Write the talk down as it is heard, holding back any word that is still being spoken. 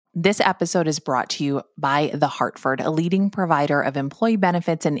This episode is brought to you by The Hartford, a leading provider of employee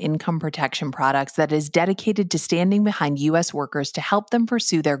benefits and income protection products that is dedicated to standing behind U.S. workers to help them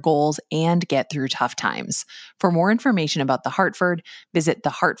pursue their goals and get through tough times. For more information about The Hartford, visit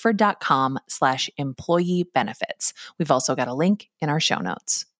thehartford.com/employee benefits. We've also got a link in our show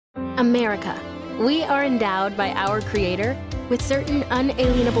notes. America. We are endowed by our Creator with certain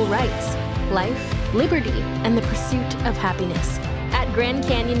unalienable rights: life, liberty, and the pursuit of happiness. At Grand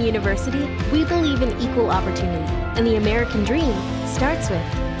Canyon University, we believe in equal opportunity, and the American dream starts with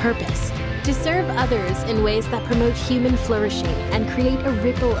purpose. To serve others in ways that promote human flourishing and create a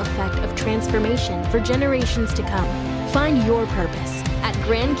ripple effect of transformation for generations to come. Find your purpose at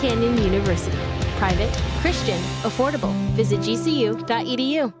Grand Canyon University. Private, Christian, affordable. Visit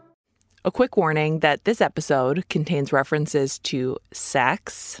gcu.edu. A quick warning that this episode contains references to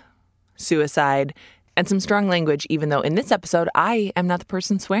sex, suicide, and some strong language, even though in this episode, I am not the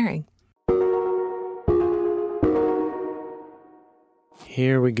person swearing.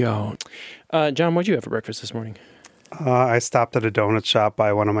 Here we go. John, what'd you have for breakfast this morning? I stopped at a donut shop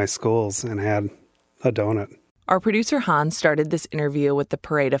by one of my schools and had a donut. Our producer, Hans, started this interview with the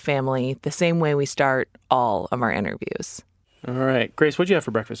Pareda family the same way we start all of our interviews. All right. Grace, what'd you have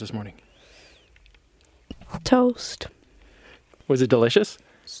for breakfast this morning? Toast. Was it delicious?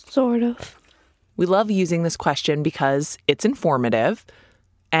 Sort of. We love using this question because it's informative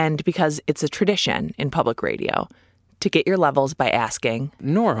and because it's a tradition in public radio to get your levels by asking,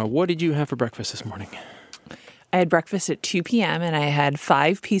 Nora, what did you have for breakfast this morning? I had breakfast at 2 p.m. and I had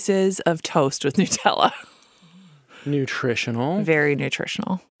 5 pieces of toast with Nutella. Nutritional. Very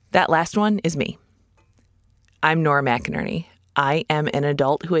nutritional. That last one is me. I'm Nora McInerney. I am an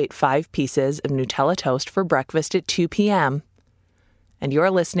adult who ate 5 pieces of Nutella toast for breakfast at 2 p.m. And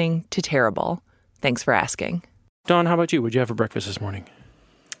you're listening to Terrible. Thanks for asking. Dawn, how about you? What'd you have for breakfast this morning?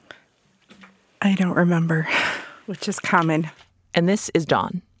 I don't remember, which is common. And this is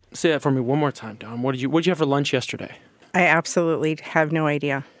Dawn. Say that for me one more time, Dawn. What'd you have for lunch yesterday? I absolutely have no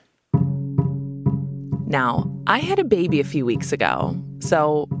idea. Now, I had a baby a few weeks ago,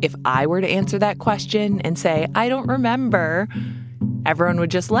 so if I were to answer that question and say, I don't remember, everyone would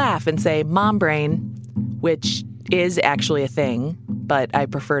just laugh and say, mom brain, which is actually a thing, but I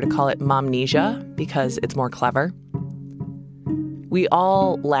prefer to call it momnesia because it's more clever. We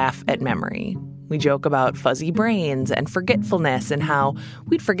all laugh at memory. We joke about fuzzy brains and forgetfulness and how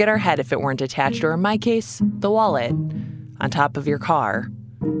we'd forget our head if it weren't attached, or in my case, the wallet, on top of your car,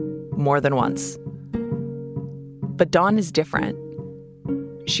 more than once. But Dawn is different.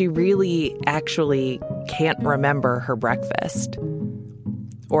 She really actually can't remember her breakfast,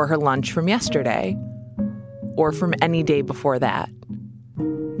 or her lunch from yesterday, or from any day before that.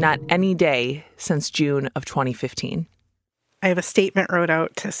 Not any day since June of 2015. I have a statement wrote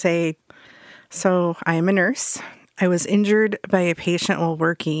out to say, so I am a nurse. I was injured by a patient while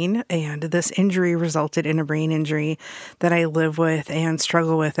working, and this injury resulted in a brain injury that I live with and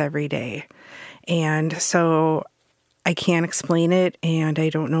struggle with every day. And so I can't explain it, and I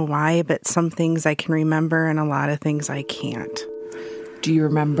don't know why, but some things I can remember and a lot of things I can't. Do you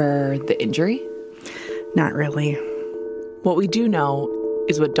remember the injury? Not really. What we do know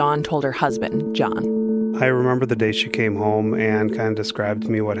is what Dawn told her husband, John. I remember the day she came home and kind of described to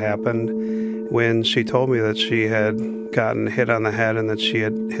me what happened. When she told me that she had gotten hit on the head and that she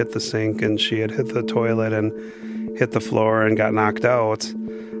had hit the sink and she had hit the toilet and hit the floor and got knocked out,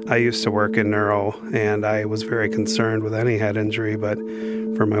 I used to work in neuro and I was very concerned with any head injury, but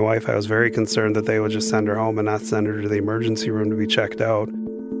for my wife, I was very concerned that they would just send her home and not send her to the emergency room to be checked out.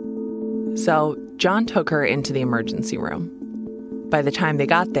 So John took her into the emergency room. By the time they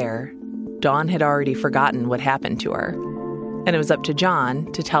got there, Dawn had already forgotten what happened to her. And it was up to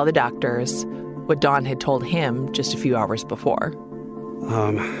John to tell the doctors what Dawn had told him just a few hours before.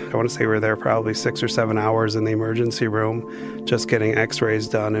 I want to say we were there probably 6 or 7 hours in the emergency room, just getting x-rays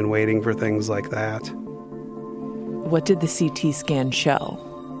done and waiting for things like that. What did the CT scan show?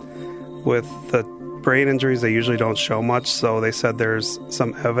 With the brain injuries, they usually don't show much, so they said there's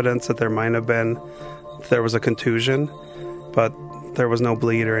some evidence that there was a contusion, but there was no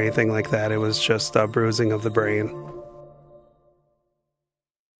bleed or anything like that. It was just a bruising of the brain.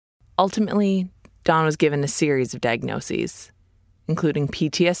 Ultimately, Dawn was given a series of diagnoses, including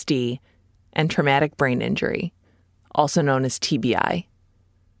PTSD and traumatic brain injury, also known as TBI.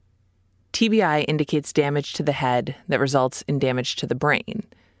 TBI indicates damage to the head that results in damage to the brain.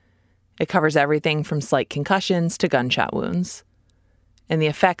 It covers everything from slight concussions to gunshot wounds. And the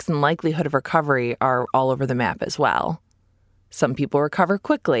effects and likelihood of recovery are all over the map as well. Some people recover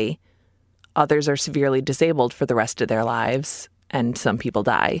quickly. Others are severely disabled for the rest of their lives. and some people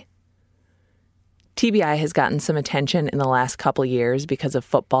die. TBI has gotten some attention in the last couple years because of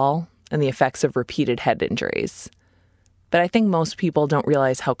football and the effects of repeated head injuries. But I think most people don't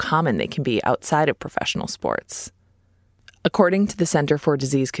realize how common they can be outside of professional sports. According to the Center for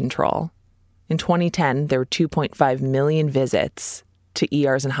Disease Control, in 2010, there were 2.5 million visits to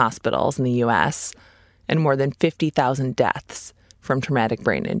ERs and hospitals in the U.S. and more than 50,000 deaths from traumatic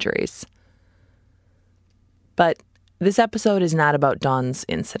brain injuries. But this episode is not about Dawn's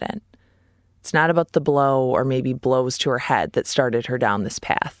incident. It's not about the blow or maybe blows to her head that started her down this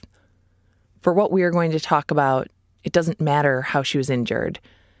path. For what we are going to talk about, it doesn't matter how she was injured,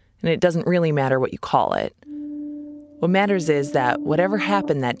 and it doesn't really matter what you call it. What matters is that whatever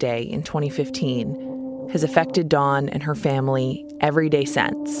happened that day in 2015 has affected Dawn and her family every day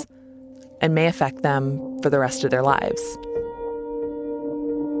since, and may affect them for the rest of their lives.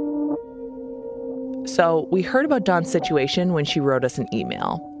 So we heard about Dawn's situation when she wrote us an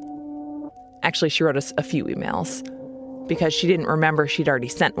email. Actually, she wrote us a few emails because she didn't remember she'd already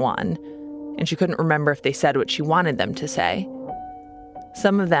sent one, and she couldn't remember if they said what she wanted them to say.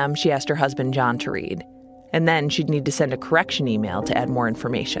 Some of them she asked her husband John to read, and then she'd need to send a correction email to add more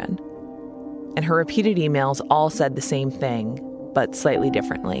information. And her repeated emails all said the same thing, but slightly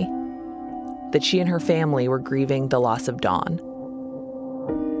differently. That she and her family were grieving the loss of Dawn.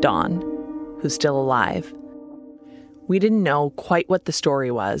 Dawn, who's still alive. We didn't know quite what the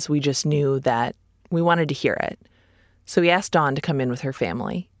story was. We just knew that we wanted to hear it. So we asked Dawn to come in with her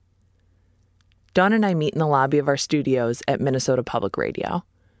family. Dawn and I meet in the lobby of our studios at Minnesota Public Radio.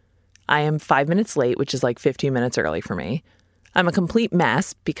 I am 5 minutes late, which is like 15 minutes early for me. I'm a complete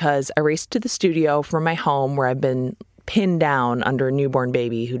mess because I raced to the studio from my home where I've been pinned down under a newborn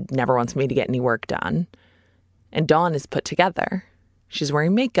baby who never wants me to get any work done. And Dawn is put together. She's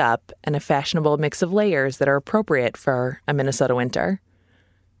wearing makeup and a fashionable mix of layers that are appropriate for a Minnesota winter.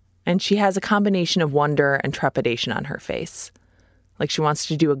 And she has a combination of wonder and trepidation on her face, like she wants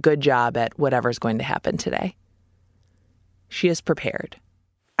to do a good job at whatever's going to happen today. She is prepared.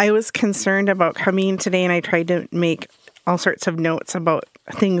 I was concerned about coming today, and I tried to make all sorts of notes about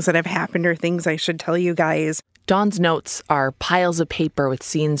things that have happened or things I should tell you guys. Dawn's notes are piles of paper with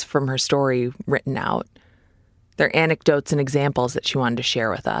scenes from her story written out. They're anecdotes and examples that she wanted to share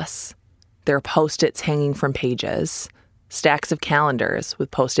with us. There are Post-its hanging from pages, stacks of calendars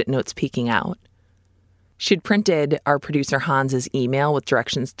with Post-it notes peeking out. She'd printed our producer Hans's email with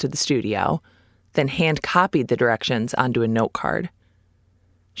directions to the studio, then hand-copied the directions onto a note card.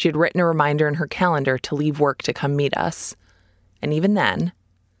 She had written a reminder in her calendar to leave work to come meet us. And even then...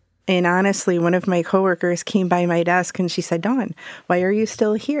 And honestly, one of my coworkers came by my desk and she said, "Dawn, why are you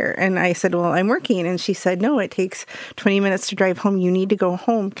still here?" And I said, "Well, I'm working." And she said, "No, it takes 20 minutes to drive home. You need to go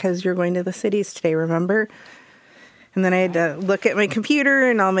home because you're going to the cities today, remember?" And then I had to look at my computer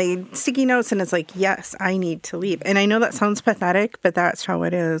and all my sticky notes, and it's like, yes, I need to leave. And I know that sounds pathetic, but that's how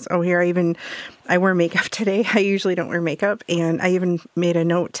it is. Oh, here, I wear makeup today. I usually don't wear makeup, and I even made a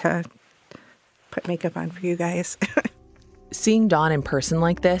note to put makeup on for you guys. Seeing Dawn in person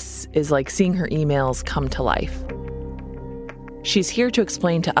like this is like seeing her emails come to life. She's here to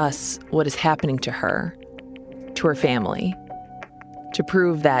explain to us what is happening to her, to her family, to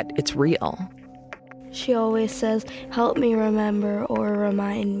prove that it's real. She always says, "Help me remember," or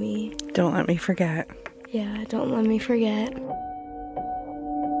 "Remind me." Don't let me forget. Yeah, don't let me forget.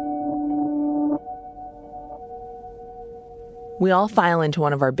 We all file into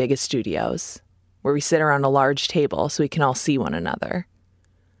one of our biggest studios, where we sit around a large table so we can all see one another.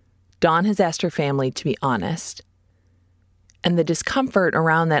 Dawn has asked her family to be honest, and the discomfort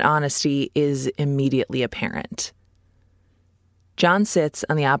around that honesty is immediately apparent. John sits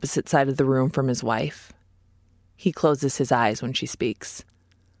on the opposite side of the room from his wife. He closes his eyes when she speaks.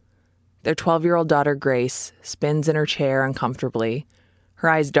 Their 12-year-old daughter, Grace, spins in her chair uncomfortably, her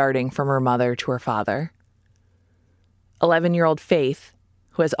eyes darting from her mother to her father. 11-year-old Faith,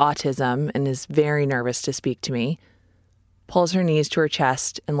 who has autism and is very nervous to speak to me, pulls her knees to her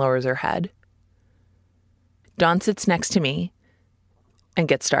chest and lowers her head. Dawn sits next to me and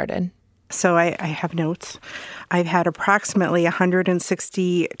gets started. So I have notes. I've had approximately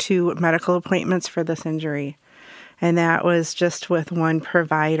 162 medical appointments for this injury, and that was just with one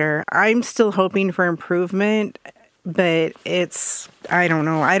provider. I'm still hoping for improvement, but I don't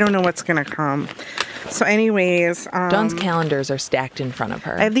know. I don't know what's going to come. So anyways... Dawn's calendars are stacked in front of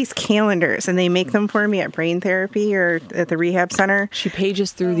her. I have these calendars, and they make them for me at Brain Therapy or at the rehab center. She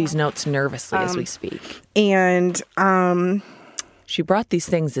pages through these notes nervously as we speak. And... She brought these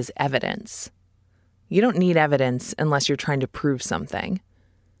things as evidence. You don't need evidence unless you're trying to prove something.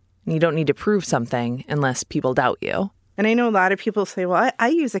 And you don't need to prove something unless people doubt you. And I know a lot of people say, well, I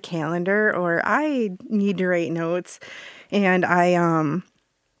use a calendar or I need to write notes. And I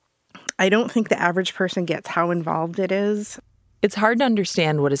don't think the average person gets how involved it is. It's hard to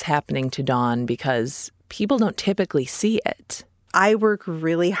understand what is happening to Dawn because people don't typically see it. I work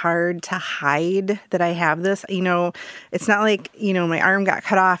really hard to hide that I have this. It's not like, my arm got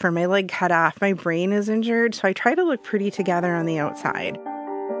cut off or my leg cut off. My brain is injured. So I try to look pretty together on the outside.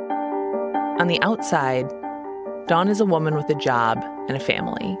 On the outside, Dawn is a woman with a job and a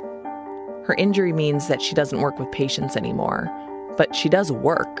family. Her injury means that she doesn't work with patients anymore, but she does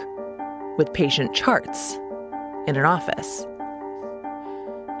work with patient charts in an office.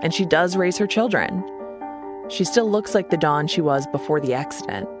 And she does raise her children. She still looks like the Dawn she was before the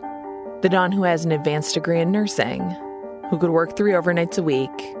accident. The Dawn who has an advanced degree in nursing, who could work 3 overnights a week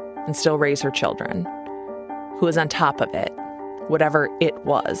and still raise her children, who is on top of it, whatever it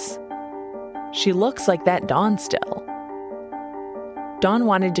was. She looks like that Dawn still. Dawn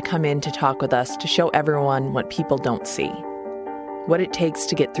wanted to come in to talk with us to show everyone what people don't see, what it takes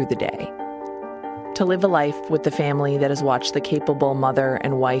to get through the day, to live a life with the family that has watched the capable mother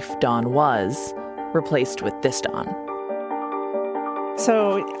and wife Dawn was replaced with this Dawn.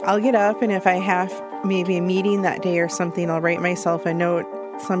 So I'll get up, and if I have maybe a meeting that day or something, I'll write myself a note.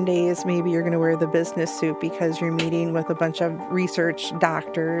 Some days maybe you're going to wear the business suit because you're meeting with a bunch of research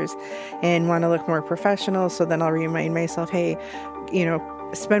doctors and want to look more professional. So then I'll remind myself, hey,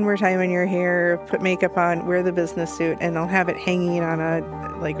 spend more time on your hair, put makeup on, wear the business suit, and I'll have it hanging on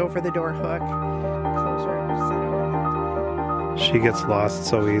over the door hook. She gets lost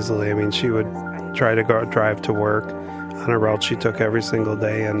so easily. I mean, she would try to drive to work on a route she took every single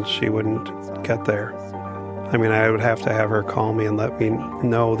day, and she wouldn't get there. I mean, I would have to have her call me and let me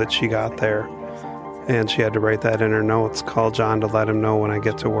know that she got there. And she had to write that in her notes, call John to let him know when I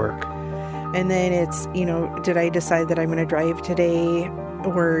get to work. And then it's, did I decide that I'm going to drive today,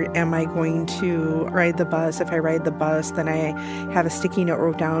 or am I going to ride the bus? If I ride the bus, then I have a sticky note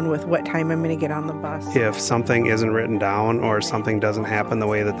wrote down with what time I'm going to get on the bus. If something isn't written down or something doesn't happen the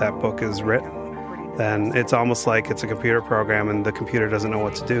way that book is written, then it's almost like it's a computer program and the computer doesn't know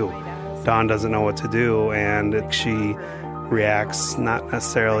what to do. Dawn doesn't know what to do, and she reacts not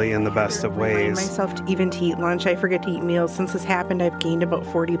necessarily in the best of ways. I remind myself to eat lunch. I forget to eat meals. Since this happened, I've gained about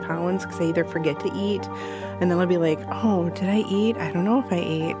 40 pounds because I either forget to eat, and then I'll be like, oh, did I eat? I don't know if I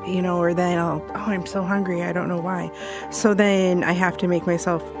ate, or then I'm so hungry. I don't know why. So then I have to make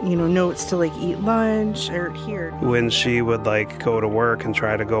myself, notes to eat lunch or here. When she would go to work and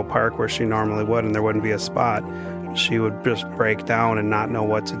try to go park where she normally would and there wouldn't be a spot, she would just break down and not know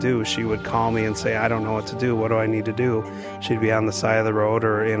what to do. She would call me and say, I don't know what to do. What do I need to do? She'd be on the side of the road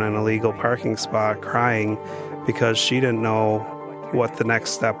or in an illegal parking spot crying because she didn't know what the next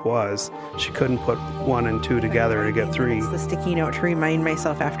step was. She couldn't put 1 and 2 together to get 3. It's the sticky note to remind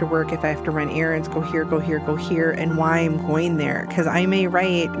myself after work if I have to run errands, go here, go here, go here, and why I'm going there. Because I may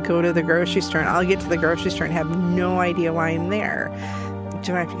write, go to the grocery store, and I'll get to the grocery store and have no idea why I'm there.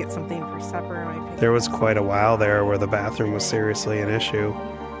 Do I have to get something for supper? There was quite a while there where the bathroom was seriously an issue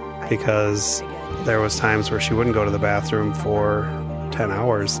because there was times where she wouldn't go to the bathroom for 10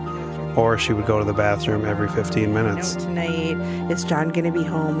 hours, or she would go to the bathroom every 15 minutes. Tonight, is John going to be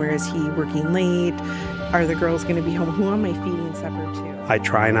home, or is he working late? Are the girls going to be home? Who am I feeding supper to? I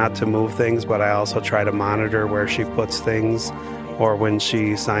try not to move things, but I also try to monitor where she puts things, or when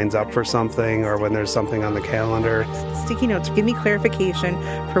she signs up for something, or when there's something on the calendar. Sticky notes give me clarification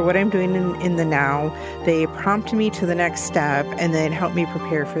for what I'm doing in the now. They prompt me to the next step and then help me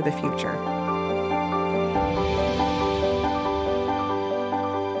prepare for the future.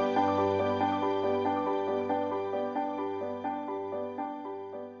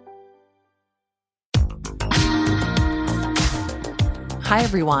 Hi,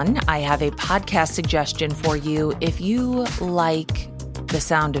 everyone. I have a podcast suggestion for you if you like the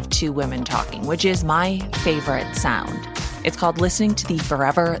sound of 2 women talking, which is my favorite sound. It's called Listening to the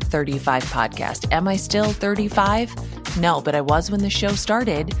Forever 35 podcast. Am I still 35? No, but I was when the show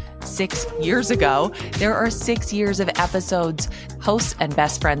started 6 years ago. There are 6 years of episodes. Hosts and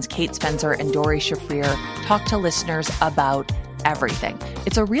best friends Kate Spencer and Dory Shafrir talk to listeners about everything.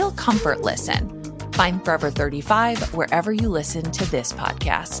 It's a real comfort listen. Find Forever 35 wherever you listen to this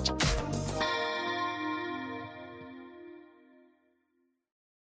podcast.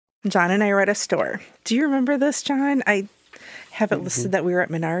 John and I were at a store. Do you remember this, John? I have it listed that we were at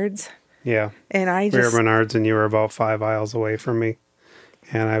Menards. Yeah. And we were at Menards and you were about 5 aisles away from me.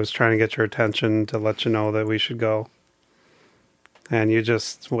 And I was trying to get your attention to let you know that we should go. And you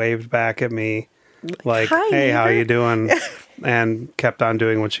just waved back at me like, hi, hey, neighbor. How you doing? And kept on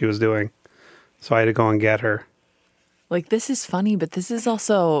doing what she was doing. So I had to go and get her. Like, this is funny, but this is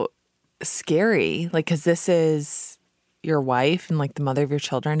also scary. Like, because this is your wife and, like, the mother of your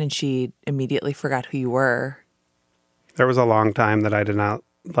children, and she immediately forgot who you were. There was a long time that I did not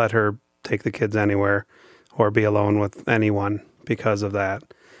let her take the kids anywhere or be alone with anyone because of that.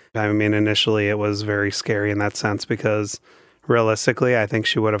 I mean, initially it was very scary in that sense because realistically, I think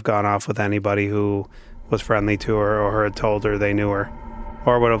she would have gone off with anybody who was friendly to her or had told her they knew her,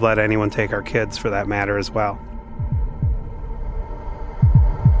 or would have let anyone take our kids for that matter as well.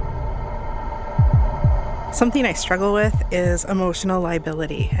 Something I struggle with is emotional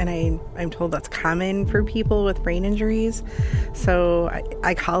liability, and I'm told that's common for people with brain injuries. So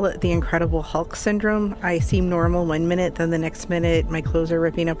I call it the Incredible Hulk syndrome. I seem normal one minute, then the next minute my clothes are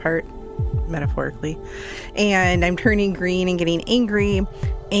ripping apart, metaphorically, and I'm turning green and getting angry,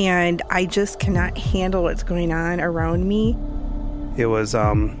 and I just cannot handle what's going on around me. It was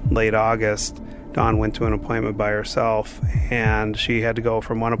late August. Dawn went to an appointment by herself, and she had to go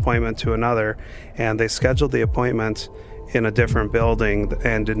from one appointment to another, and they scheduled the appointment in a different building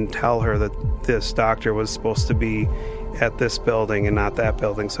and didn't tell her that this doctor was supposed to be at this building and not that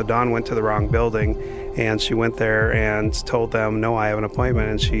building. So Dawn went to the wrong building, and she went there and told them, no, I have an appointment,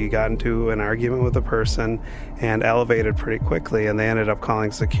 and she got into an argument with the person and elevated pretty quickly, and they ended up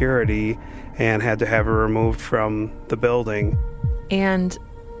calling security and had to have her removed from the building. And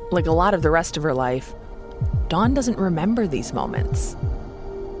like a lot of the rest of her life, Dawn doesn't remember these moments.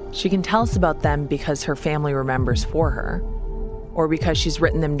 She can tell us about them because her family remembers for her, or because she's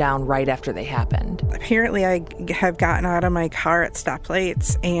written them down right after they happened. Apparently, I have gotten out of my car at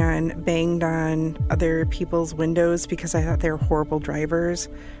stoplights and banged on other people's windows because I thought they were horrible drivers,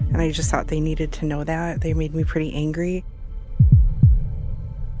 and I just thought they needed to know that. They made me pretty angry.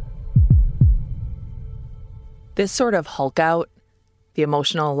 This sort of Hulk out, the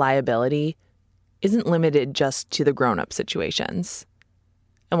emotional liability, isn't limited just to the grown-up situations.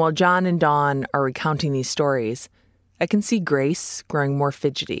 And while John and Dawn are recounting these stories, I can see Grace growing more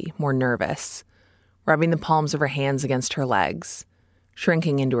fidgety, more nervous, rubbing the palms of her hands against her legs,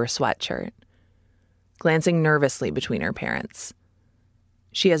 shrinking into her sweatshirt, glancing nervously between her parents.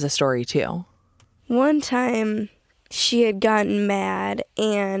 She has a story, too. One time, she had gotten mad,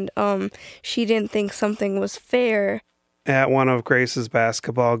 and she didn't think something was fair. At one of Grace's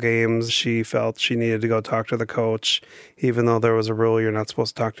basketball games, she felt she needed to go talk to the coach, even though there was a rule you're not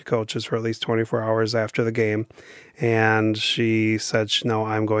supposed to talk to coaches for at least 24 hours after the game. And she said, no,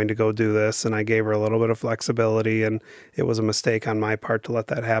 I'm going to go do this. And I gave her a little bit of flexibility, and it was a mistake on my part to let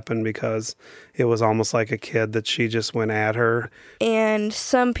that happen because it was almost like a kid that she just went at her. And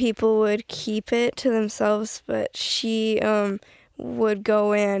some people would keep it to themselves, but she would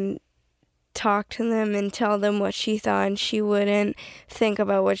go and talk to them and tell them what she thought, and she wouldn't think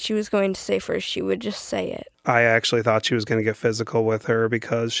about what she was going to say first. She would just say it. I actually thought she was going to get physical with her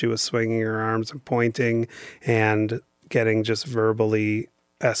because she was swinging her arms and pointing and getting just verbally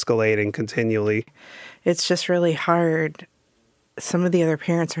escalating continually. It's just really hard. Some of the other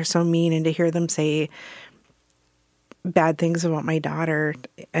parents are so mean, and to hear them say bad things about my daughter,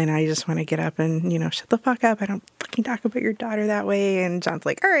 and I just want to get up and, shut the fuck up. I don't fucking talk about your daughter that way. And John's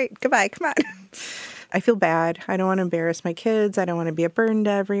like, all right, goodbye, come on. I feel bad. I don't want to embarrass my kids. I don't want to be a burden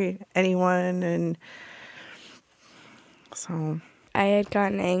to anyone. And so I had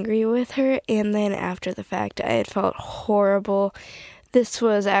gotten angry with her, and then after the fact, I had felt horrible. This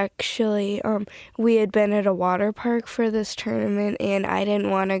was actually, we had been at a water park for this tournament, and I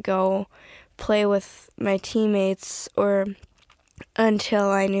didn't want to go play with my teammates or until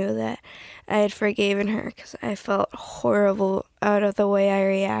I knew that I had forgiven her, because I felt horrible out of the way I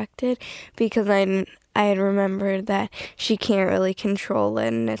reacted, because I had remembered that she can't really control it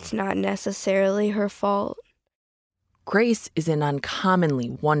and it's not necessarily her fault. Grace is an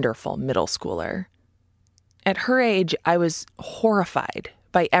uncommonly wonderful middle schooler. At her age, I was horrified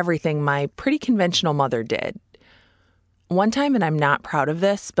by everything my pretty conventional mother did. One time, and I'm not proud of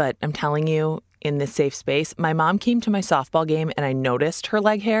this, but I'm telling you in this safe space, my mom came to my softball game and I noticed her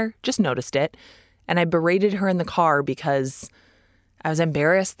leg hair, just noticed it, and I berated her in the car because I was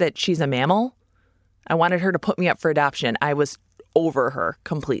embarrassed that she's a mammal. I wanted her to put me up for adoption. I was over her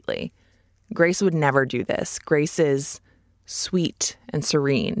completely. Grace would never do this. Grace is sweet and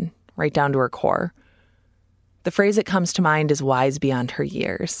serene, right down to her core. The phrase that comes to mind is wise beyond her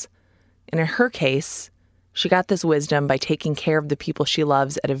years. And in her case, she got this wisdom by taking care of the people she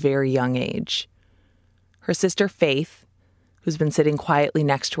loves at a very young age. Her sister Faith, who's been sitting quietly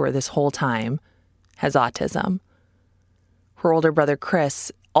next to her this whole time, has autism. Her older brother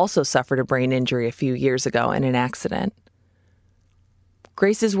Chris also suffered a brain injury a few years ago in an accident.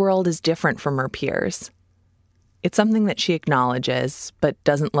 Grace's world is different from her peers. It's something that she acknowledges, but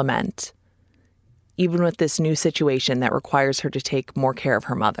doesn't lament, even with this new situation that requires her to take more care of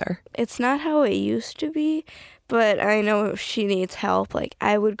her mother. It's not how it used to be, but I know she needs help. Like,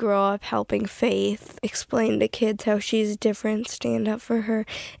 I would grow up helping Faith explain to kids how she's different, stand up for her,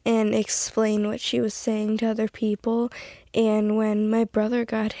 and explain what she was saying to other people. And when my brother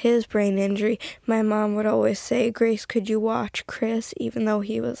got his brain injury, my mom would always say, Grace, could you watch Chris, even though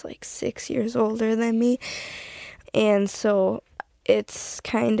he was like 6 years older than me? And so it's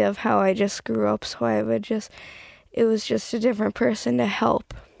kind of how I just grew up, so it was just a different person to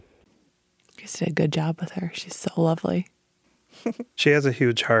help. You did a good job with her. She's so lovely. She has a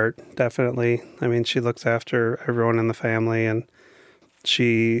huge heart, definitely. I mean, she looks after everyone in the family, and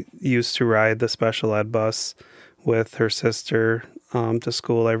she used to ride the special ed bus with her sister to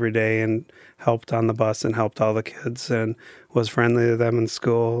school every day and helped on the bus and helped all the kids and was friendly to them in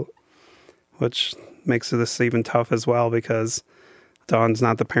school, which makes this even tough as well because Dawn's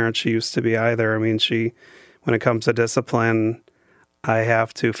not the parent she used to be either. I mean, when it comes to discipline, I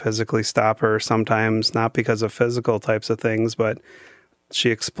have to physically stop her sometimes, not because of physical types of things, but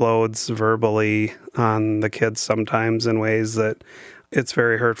she explodes verbally on the kids sometimes in ways that it's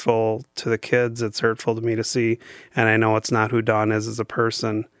very hurtful to the kids. It's hurtful to me to see, and I know it's not who Dawn is as a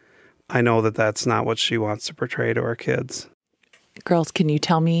person. I know that that's not what she wants to portray to our kids. Girls, can you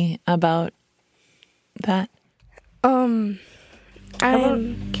tell me about that? Can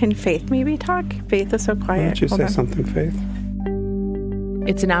Faith maybe talk? Faith is so quiet. Why don't you Hold say on. something, Faith?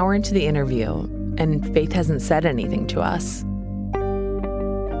 It's an hour into the interview, and Faith hasn't said anything to us.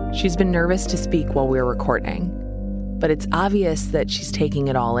 She's been nervous to speak while we're recording, but it's obvious that she's taking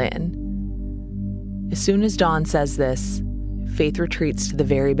it all in. As soon as Dawn says this, Faith retreats to the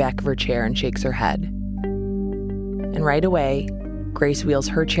very back of her chair and shakes her head. And right away, Grace wheels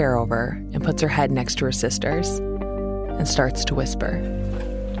her chair over and puts her head next to her sister's and starts to whisper.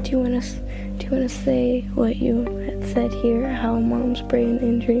 Do you want to say what you had said here, how Mom's brain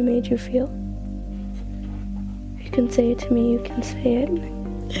injury made you feel? You can say it to me, you can say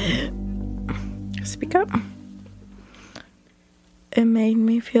it. Speak up. It made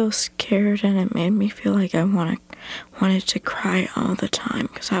me feel scared, and it made me feel like I wanted to cry all the time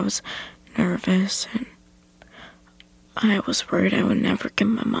because I was nervous and I was worried I would never get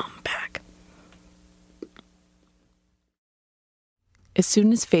my mom back. As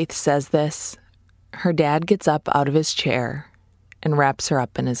soon as Faith says this, her dad gets up out of his chair and wraps her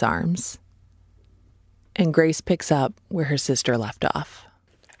up in his arms. And Grace picks up where her sister left off.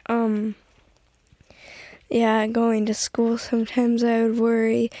 Yeah, going to school, sometimes I would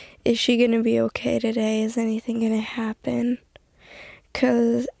worry, is she going to be okay today? Is anything going to happen?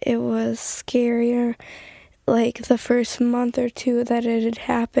 Because it was scarier, like the first month or two that it had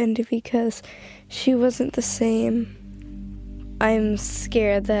happened because she wasn't the same. I'm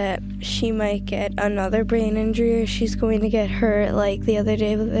scared that she might get another brain injury or she's going to get hurt. Like the other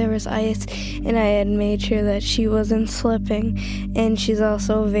day there was ice and I had made sure that she wasn't slipping. And she's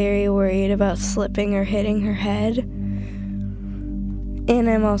also very worried about slipping or hitting her head. And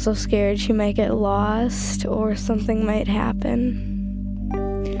I'm also scared she might get lost or something might happen.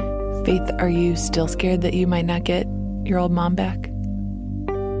 Faith, are you still scared that you might not get your old mom back?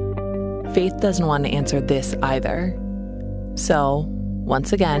 Faith doesn't want to answer this either. So,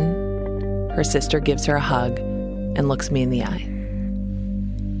 once again, her sister gives her a hug and looks me in the eye.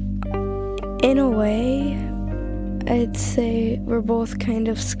 In a way, I'd say we're both kind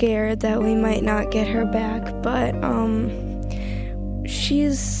of scared that we might not get her back, but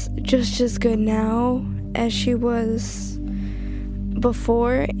she's just as good now as she was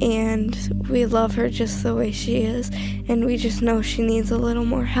before, and we love her just the way she is, and we just know she needs a little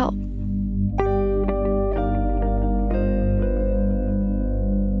more help.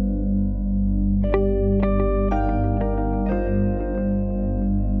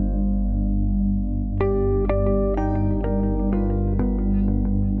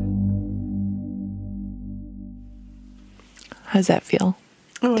 How does that feel?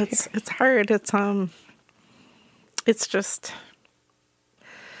 Oh, it's hard. It's just,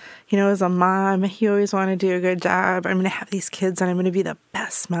 as a mom, you always want to do a good job. I'm going to have these kids and I'm going to be the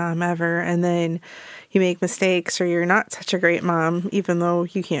best mom ever. And then you make mistakes or you're not such a great mom, even though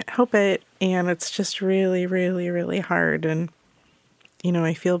you can't help it. And it's just really, really, really hard. And,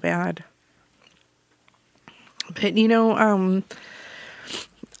 I feel bad. But,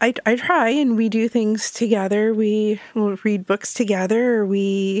 I try and we do things together. We will read books together.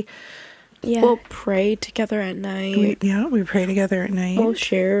 We'll pray together at night. We pray together at night. We'll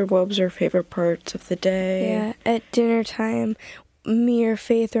share what was our favorite parts of the day. Yeah, at dinner time, me or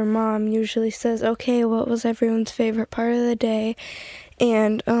Faith or Mom usually says, okay, what was everyone's favorite part of the day?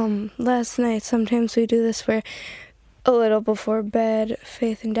 And last night, sometimes we do this where a little before bed,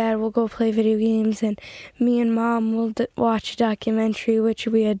 Faith and Dad will go play video games, and me and Mom will watch a documentary, which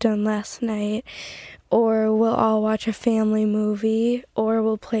we had done last night, or we'll all watch a family movie, or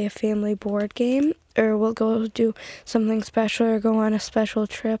we'll play a family board game, or we'll go do something special or go on a special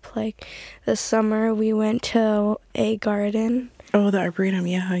trip. Like this summer, we went to a garden. Oh, the Arboretum.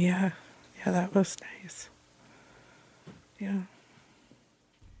 Yeah. Yeah, that was nice. Yeah.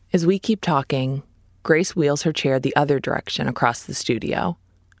 As we keep talking, Grace wheels her chair the other direction across the studio,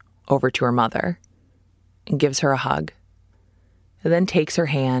 over to her mother, and gives her a hug, and then takes her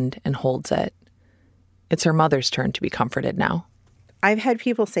hand and holds it. It's her mother's turn to be comforted now. I've had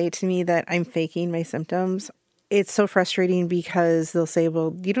people say to me that I'm faking my symptoms. It's so frustrating because they'll say,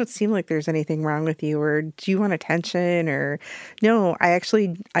 well, you don't seem like there's anything wrong with you, or do you want attention? Or no, I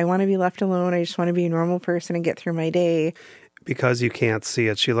want to be left alone. I just want to be a normal person and get through my day. Because you can't see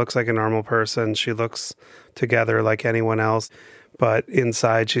it, she looks like a normal person. She looks together like anyone else. But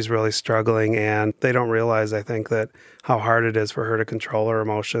inside, she's really struggling, and they don't realize, I think, that how hard it is for her to control her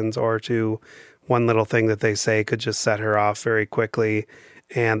emotions, or to one little thing that they say could just set her off very quickly.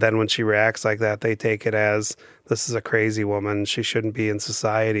 And then when she reacts like that, they take it as, this is a crazy woman. She shouldn't be in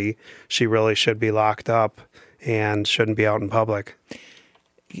society. She really should be locked up and shouldn't be out in public.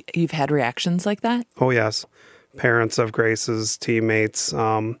 You've had reactions like that? Oh, yes. Parents of Grace's teammates,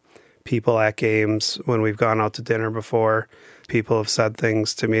 people at games, when we've gone out to dinner before, people have said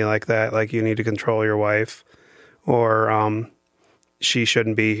things to me like that, like, you need to control your wife, or she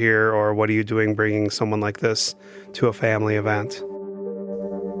shouldn't be here, or what are you doing bringing someone like this to a family event?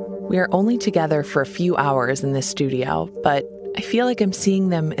 We are only together for a few hours in this studio, but I feel like I'm seeing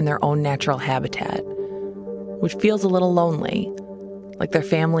them in their own natural habitat, which feels a little lonely, like their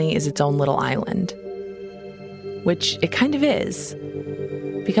family is its own little island. Which it kind of is,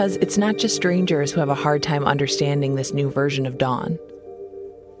 because it's not just strangers who have a hard time understanding this new version of Dawn.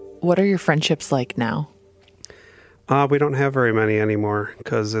 What are your friendships like now? We don't have very many anymore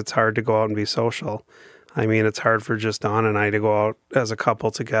because it's hard to go out and be social. I mean, it's hard for just Dawn and I to go out as a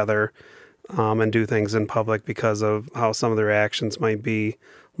couple together and do things in public because of how some of the reactions might be,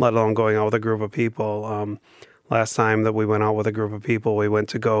 let alone going out with a group of people. Last time that we went out with a group of people, we went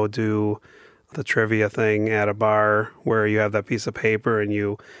to go do the trivia thing at a bar where you have that piece of paper and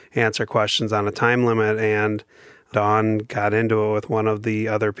you answer questions on a time limit. And Dawn got into it with one of the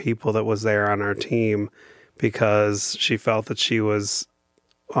other people that was there on our team because she felt that she was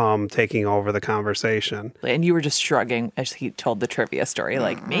taking over the conversation. And you were just shrugging as he told the trivia story,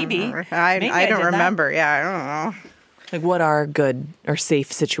 like, maybe. I don't remember. That. Yeah, I don't know. Like, what are good or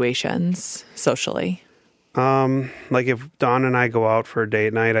safe situations socially? Like if Dawn and I go out for a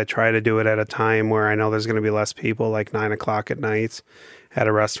date night, I try to do it at a time where I know there's going to be less people, like 9 o'clock at night at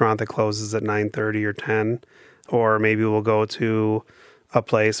a restaurant that closes at 9:30 or 10. Or maybe we'll go to a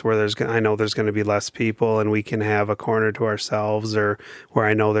place where I know there's going to be less people and we can have a corner to ourselves, or where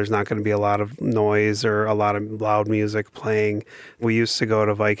I know there's not going to be a lot of noise or a lot of loud music playing. We used to go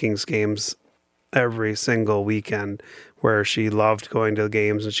to Vikings games every single weekend, where she loved going to the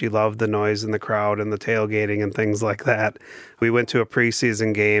games and she loved the noise in the crowd and the tailgating and things like that. We went to a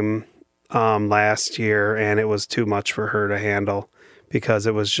preseason game last year, and it was too much for her to handle because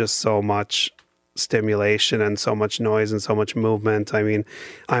it was just so much stimulation and so much noise and so much movement. I mean,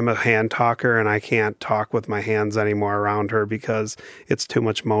 I'm a hand talker and I can't talk with my hands anymore around her because it's too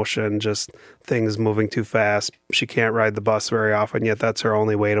much motion, just things moving too fast. She can't ride the bus very often, yet that's her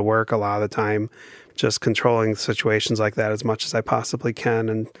only way to work a lot of the time. Just controlling situations like that as much as I possibly can.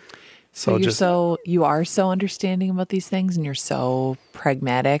 And so you are so understanding about these things and you're so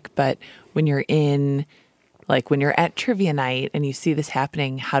pragmatic, but when you're when you're at trivia night and you see this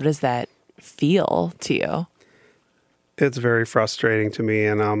happening, how does that feel to you? It's very frustrating to me.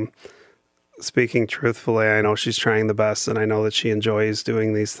 And speaking truthfully, I know she's trying the best and I know that she enjoys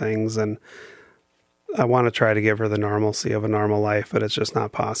doing these things. And I want to try to give her the normalcy of a normal life, but it's just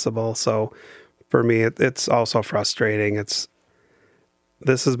not possible. So for me, it's also frustrating.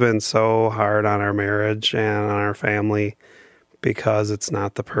 This has been so hard on our marriage and on our family because it's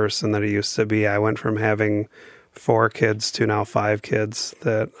not the person that it used to be. I went from having 4 kids to now 5 kids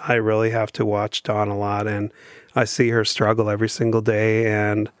that I really have to watch Dawn a lot. And I see her struggle every single day,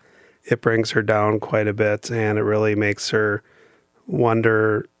 and it brings her down quite a bit. And it really makes her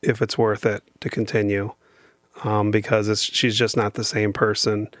wonder if it's worth it to continue because she's just not the same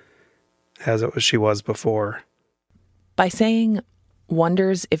person as she was before. By saying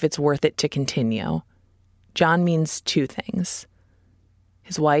wonders if it's worth it to continue, John means 2 things.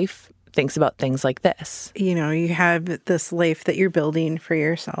 His wife thinks about things like this. You know, you have this life that you're building for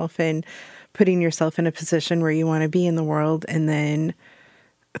yourself and putting yourself in a position where you want to be in the world, and then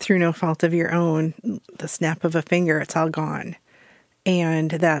through no fault of your own, the snap of a finger, it's all gone.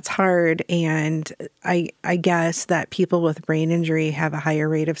 And that's hard. And I guess that people with brain injury have a higher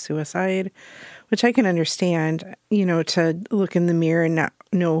rate of suicide, which I can understand, you know, to look in the mirror and not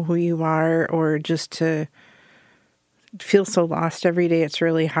know who you are, or just to feel so lost every day. It's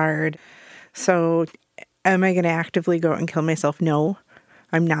really hard. So am I going to actively go out and kill myself? No,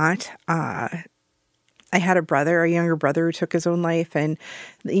 I'm not. I had a younger brother who took his own life, and,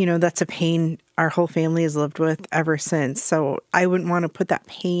 you know, that's a pain our whole family has lived with ever since. So I wouldn't want to put that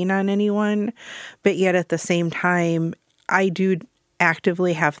pain on anyone, but yet at the same time, I do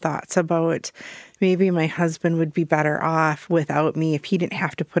actively have thoughts about maybe my husband would be better off without me if he didn't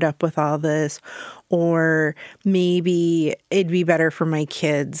have to put up with all this, or maybe it'd be better for my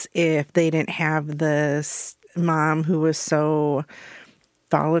kids if they didn't have this mom who was so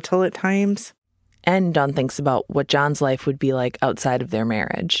volatile at times. And Dawn thinks about what John's life would be like outside of their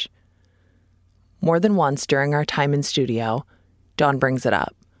marriage. More than once during our time in studio, Dawn brings it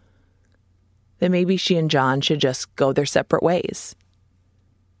up. That maybe she and John should just go their separate ways.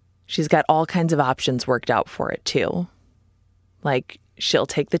 She's got all kinds of options worked out for it, too. Like, she'll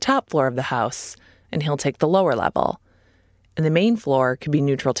take the top floor of the house, and he'll take the lower level. And the main floor could be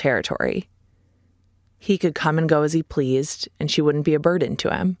neutral territory. He could come and go as he pleased, and she wouldn't be a burden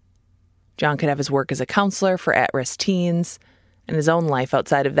to him. John could have his work as a counselor for at-risk teens and his own life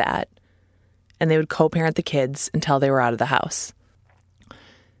outside of that. And they would co-parent the kids until they were out of the house.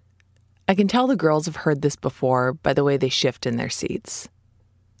 I can tell the girls have heard this before by the way they shift in their seats.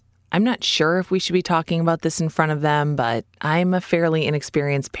 I'm not sure if we should be talking about this in front of them, but I'm a fairly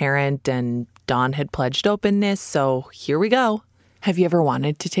inexperienced parent, and Dawn had pledged openness, so here we go. Have you ever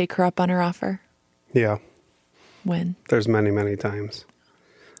wanted to take her up on her offer? Yeah. When? There's many, many times.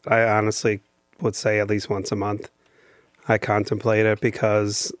 I honestly would say at least once a month. I contemplate it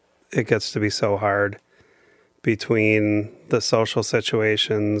because it gets to be so hard between the social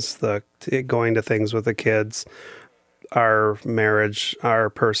situations, the going to things with the kids, our marriage,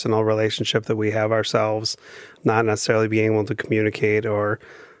 our personal relationship that we have ourselves, not necessarily being able to communicate, or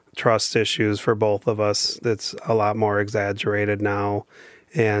trust issues for both of us. It's a lot more exaggerated now.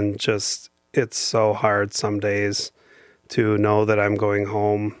 And just, it's so hard some days to know that I'm going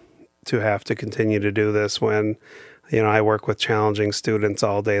home to have to continue to do this when, you know, I work with challenging students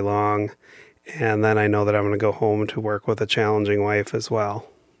all day long. And then I know that I'm going to go home to work with a challenging wife as well.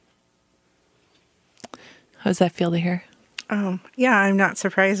 How does that feel to hear? Yeah, I'm not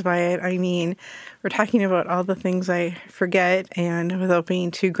surprised by it. I mean, we're talking about all the things I forget, and without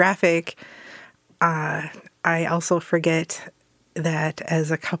being too graphic, I also forget that as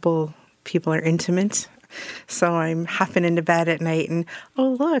a couple, people are intimate. So I'm hopping into bed at night and,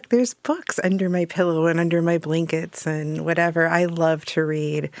 oh, look, there's books under my pillow and under my blankets and whatever. I love to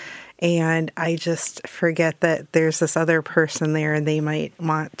read. And I just forget that there's this other person there, and they might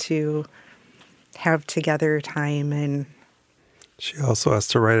want to have together time. And she also has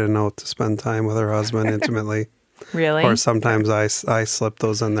to write a note to spend time with her husband intimately. Really? Or sometimes I slip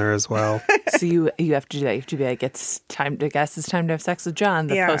those in there as well. So you have to do that. You have to be like, it's time to have sex with John.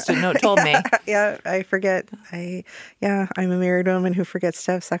 The Post-it note told me. Yeah, I forget. I'm a married woman who forgets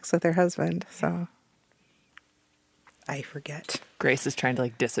to have sex with her husband. So I forget. Grace is trying to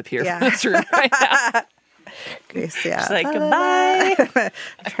disappear from this room right now. Grace, yeah. She's like, goodbye.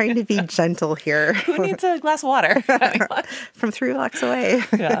 I'm trying to be gentle here. Who needs a glass of water? From 3 blocks away.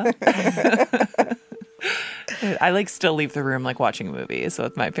 Yeah. I still leave the room watching movies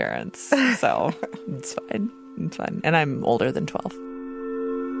with my parents. So it's fine. It's fine. And I'm older than 12.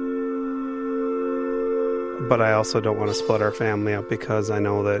 But I also don't want to split our family up, because I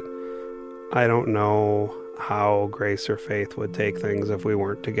know that I don't know how Grace or Faith would take things if we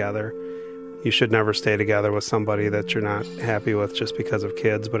weren't together. You should never stay together with somebody that you're not happy with just because of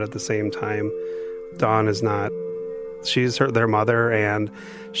kids. But at the same time, Dawn is not. She's their mother, and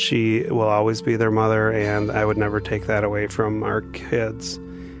she will always be their mother, and I would never take that away from our kids.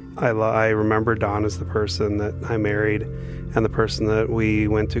 I remember Dawn as the person that I married and the person that we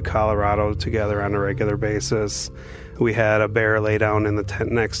went to Colorado together on a regular basis. We had a bear lay down in the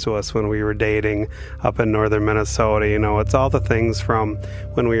tent next to us when we were dating up in northern Minnesota. You know, it's all the things from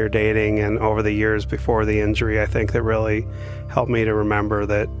when we were dating and over the years before the injury, I think, that really helped me to remember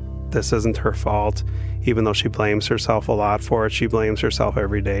that this isn't her fault. Even though she blames herself a lot for it, she blames herself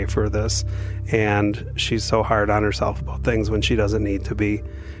every day for this. And she's so hard on herself about things when she doesn't need to be.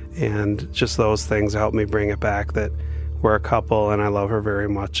 And just those things help me bring it back, that we're a couple and I love her very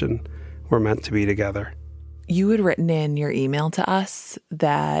much and we're meant to be together. You had written in your email to us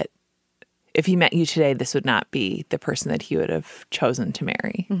that if he met you today, this would not be the person that he would have chosen to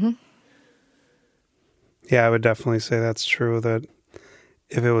marry. Mm-hmm. Yeah, I would definitely say that's true, that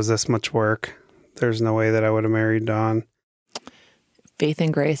if it was this much work, there's no way that I would have married Dawn. Faith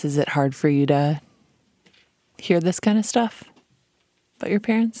and Grace, is it hard for you to hear this kind of stuff about your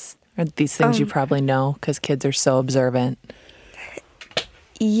parents? Or these things you probably know because kids are so observant?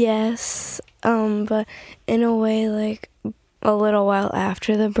 Yes, but in a way, like, a little while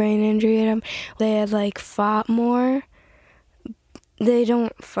after the brain injury, they had, fought more. They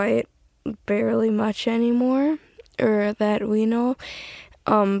don't fight barely much anymore, or that we know,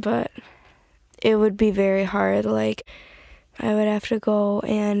 but it would be very hard, I would have to go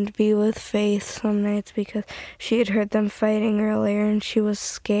and be with Faith some nights because she had heard them fighting earlier and she was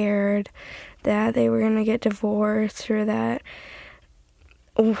scared that they were going to get divorced or that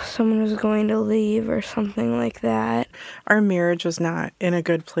someone was going to leave or something like that. Our marriage was not in a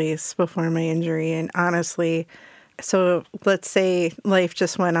good place before my injury, and honestly, so let's say life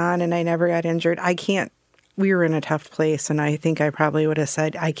just went on and I never got injured. We were in a tough place, and I think I probably would have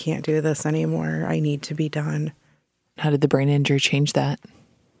said, I can't do this anymore. I need to be done. How did the brain injury change that?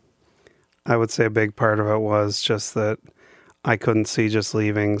 I would say a big part of it was just that I couldn't see just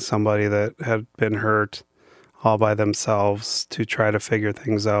leaving somebody that had been hurt all by themselves to try to figure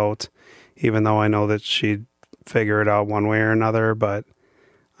things out, even though I know that she'd figure it out one way or another, but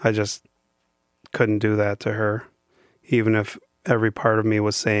I just couldn't do that to her. Even if every part of me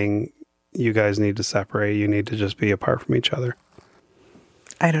was saying, you guys need to separate, you need to just be apart from each other.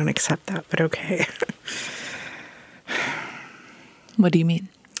 I don't accept that, but okay. What do you mean?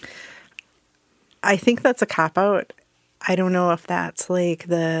 I think that's a cop-out. I don't know if that's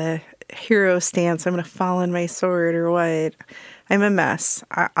the hero stance, I'm going to fall on my sword or what. I'm a mess.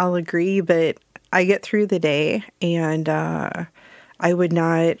 I'll agree, but I get through the day, and I would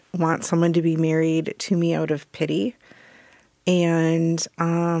not want someone to be married to me out of pity. And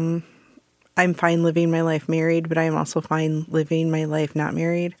I'm fine living my life married, but I'm also fine living my life not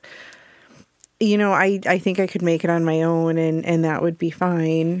married. I think I could make it on my own, and that would be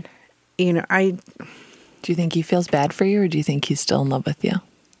fine. Do you think he feels bad for you, or do you think he's still in love with you?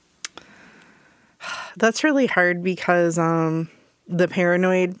 That's really hard because the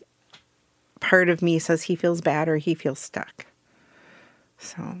paranoid part of me says he feels bad or he feels stuck.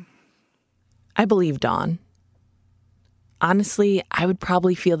 So I believe Dawn. Honestly, I would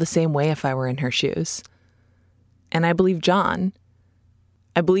probably feel the same way if I were in her shoes. And I believe John.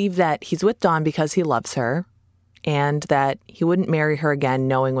 I believe that he's with Dawn because he loves her and that he wouldn't marry her again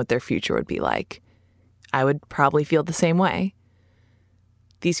knowing what their future would be like. I would probably feel the same way.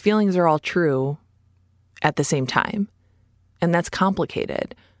 These feelings are all true at the same time, and that's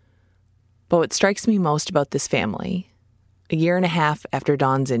complicated. But what strikes me most about this family, a year and a half after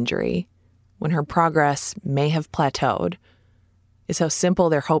Dawn's injury, when her progress may have plateaued, is how simple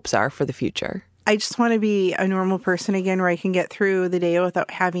their hopes are for the future. I just want to be a normal person again where I can get through the day without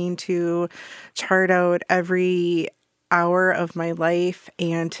having to chart out every hour of my life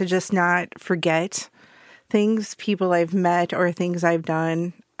and to just not forget things, people I've met or things I've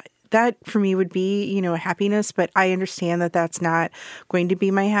done. That for me would be, a happiness, but I understand that that's not going to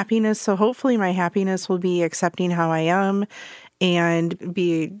be my happiness. So hopefully my happiness will be accepting how I am and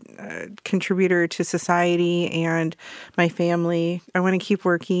be a contributor to society and my family. I want to keep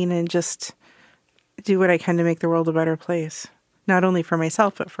working and just do what I can to make the world a better place. Not only for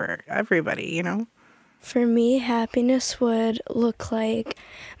myself, but for everybody, For me, happiness would look like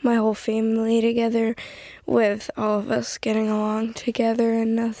my whole family together with all of us getting along together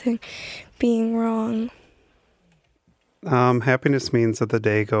and nothing being wrong. Happiness means that the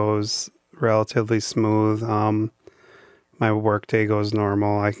day goes relatively smooth. My work day goes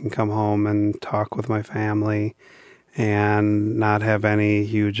normal. I can come home and talk with my family and not have any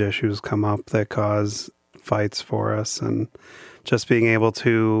huge issues come up that cause fights for us, and just being able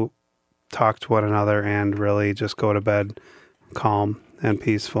to talk to one another and really just go to bed calm and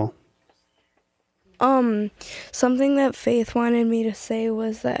peaceful. Something that Faith wanted me to say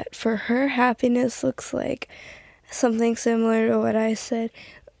was that for her, happiness looks like something similar to what I said.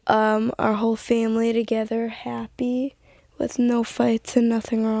 Our whole family together, happy, with no fights and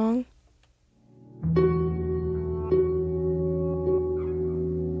nothing wrong.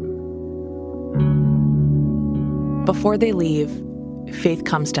 Before they leave, Faith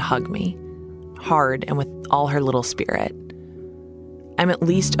comes to hug me, hard and with all her little spirit. I'm at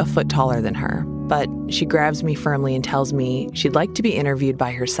least a foot taller than her, but she grabs me firmly and tells me she'd like to be interviewed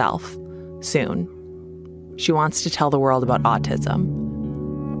by herself soon. She wants to tell the world about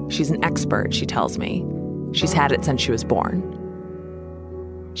autism. She's an expert, she tells me. She's had it since she was born.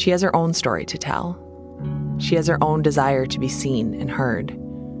 She has her own story to tell. She has her own desire to be seen and heard.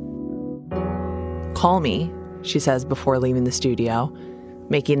 Call me, she says before leaving the studio,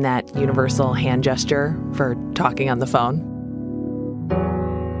 making that universal hand gesture for talking on the phone.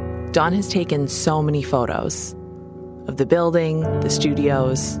 Dawn has taken so many photos of the building, the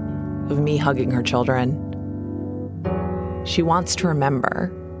studios, of me hugging her children. She wants to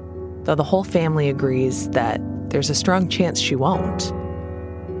remember, though the whole family agrees that there's a strong chance she won't.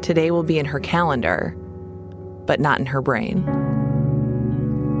 Today will be in her calendar, but not in her brain.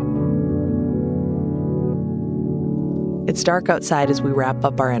 It's dark outside as we wrap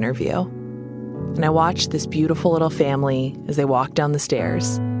up our interview, and I watch this beautiful little family as they walk down the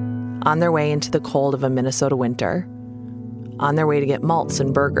stairs, on their way into the cold of a Minnesota winter, on their way to get malts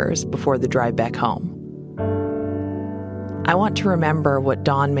and burgers before the drive back home. I want to remember what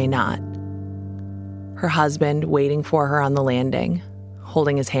Dawn may not. Her husband waiting for her on the landing,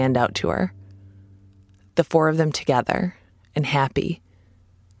 holding his hand out to her. The four of them together and happy,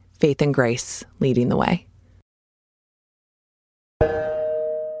 Faith and Grace leading the way.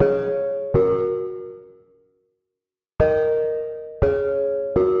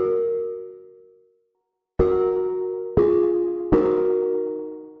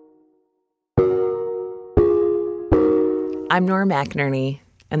 I'm Nora McInerney,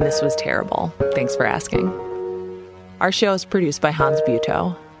 and this was terrible. Thanks for asking. Our show is produced by Hans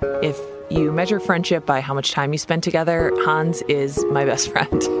Buetow. If you measure friendship by how much time you spend together, Hans is my best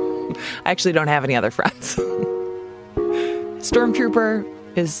friend. I actually don't have any other friends. Stormtrooper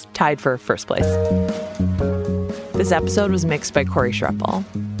is tied for first place. This episode was mixed by Corey Schreppel.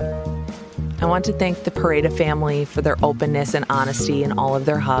 I want to thank the Pareda family for their openness and honesty in all of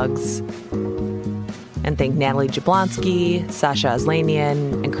their hugs. And thank Natalie Jablonski, Sasha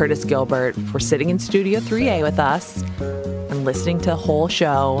Aslanian, and Curtis Gilbert for sitting in Studio 3A with us and listening to the whole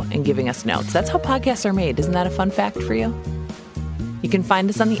show and giving us notes. That's how podcasts are made. Isn't that a fun fact for you? You can find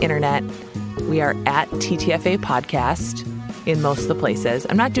us on the internet. We are at TTFA Podcast in most of the places.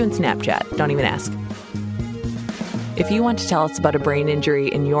 I'm not doing Snapchat. Don't even ask. If you want to tell us about a brain injury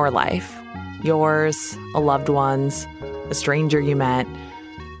in your life, yours, a loved one's, a stranger you met,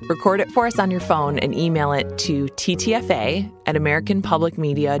 record it for us on your phone and email it to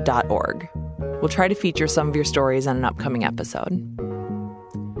ttfa@americanpublicmedia.org. We'll try to feature some of your stories on an upcoming episode.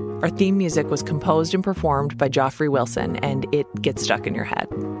 Our theme music was composed and performed by Joffrey Wilson, and it gets stuck in your head.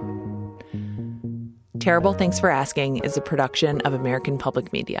 Terrible Thanks for Asking is a production of American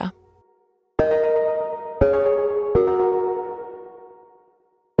Public Media.